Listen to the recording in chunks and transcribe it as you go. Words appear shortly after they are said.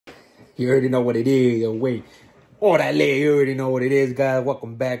You already know what it is. Yo, wait. Órale, you already know what it is, guys.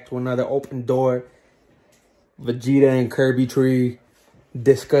 Welcome back to another Open Door Vegeta and Kirby Tree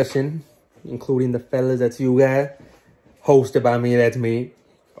discussion, including the fellas. That's you guys. Hosted by me, that's me.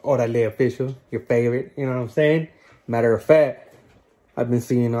 Órale official, your favorite. You know what I'm saying? Matter of fact, I've been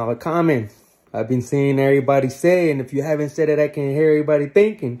seeing all the comments. I've been seeing everybody say, and if you haven't said it, I can hear everybody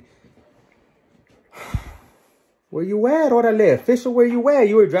thinking. Where you at, Órale official? Where you at?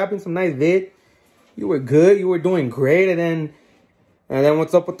 You were dropping some nice vid. You were good. You were doing great. And then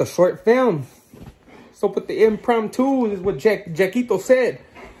what's up with the short film? What's up with the impromptu? Is what Jackito said.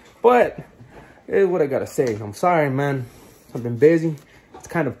 But here's what I gotta say. I'm sorry, man. I've been busy. It's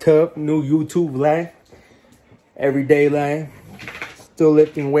kind of tough. New YouTube life. Everyday life. Still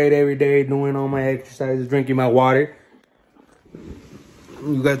lifting weight every day. Doing all my exercises. Drinking my water.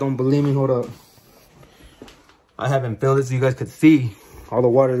 You guys don't believe me? Hold up. I haven't filled it so you guys could see. All the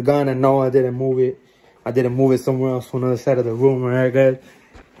water's gone. I know I didn't move it. I didn't move it somewhere else on the other side of the room. All right, guys.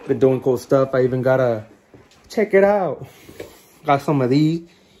 Been doing cool stuff. I even gotta check it out. Got some of these.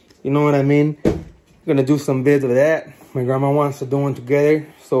 You know what I mean? Gonna do some vids of that. My grandma wants to do one together.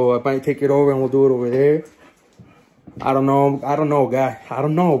 So I might take it over and we'll do it over there. I don't know, guys. I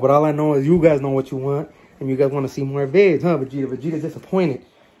don't know. But all I know is you guys know what you want. And you guys want to see more vids, huh, Vegeta? Vegeta's disappointed.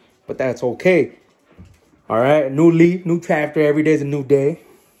 But that's okay. All right, new leaf, new chapter. Every day's a new day.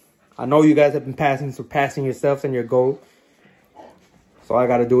 I know you guys have been surpassing yourselves and your goals. So I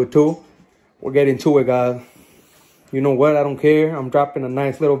got to do it too. We're getting to it, guys. You know what? I don't care. I'm dropping a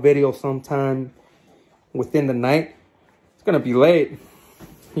nice little video sometime within the night. It's going to be late.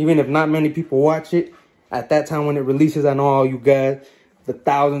 Even if not many people watch it. At that time when it releases, I know all you guys, the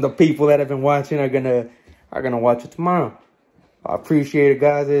thousands of people that have been watching are gonna watch it tomorrow. I appreciate it,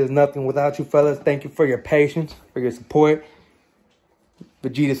 guys. There's nothing without you, fellas. Thank you for your patience, for your support.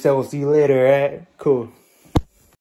 Vegeta said we'll see you later, all right? Cool.